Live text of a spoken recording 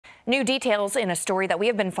New details in a story that we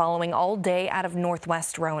have been following all day out of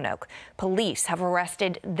Northwest Roanoke. Police have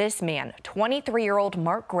arrested this man, 23-year-old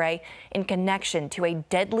Mark Gray, in connection to a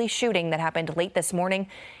deadly shooting that happened late this morning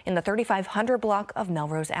in the 3500 block of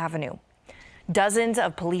Melrose Avenue. Dozens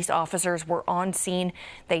of police officers were on scene.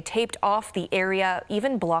 They taped off the area,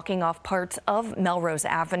 even blocking off parts of Melrose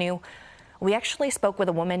Avenue. We actually spoke with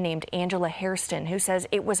a woman named Angela Hairston, who says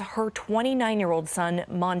it was her 29-year-old son,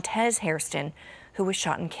 Montez Hairston, who was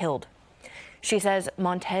shot and killed. She says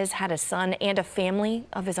Montez had a son and a family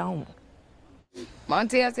of his own.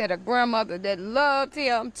 Montez had a grandmother that loved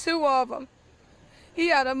him, two of them. He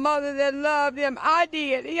had a mother that loved him. I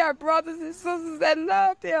did. He had brothers and sisters that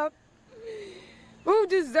loved him. Who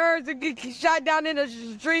deserves to get shot down in the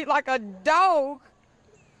street like a dog?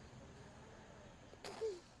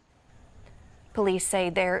 Police say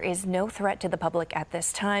there is no threat to the public at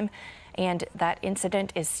this time, and that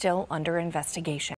incident is still under investigation.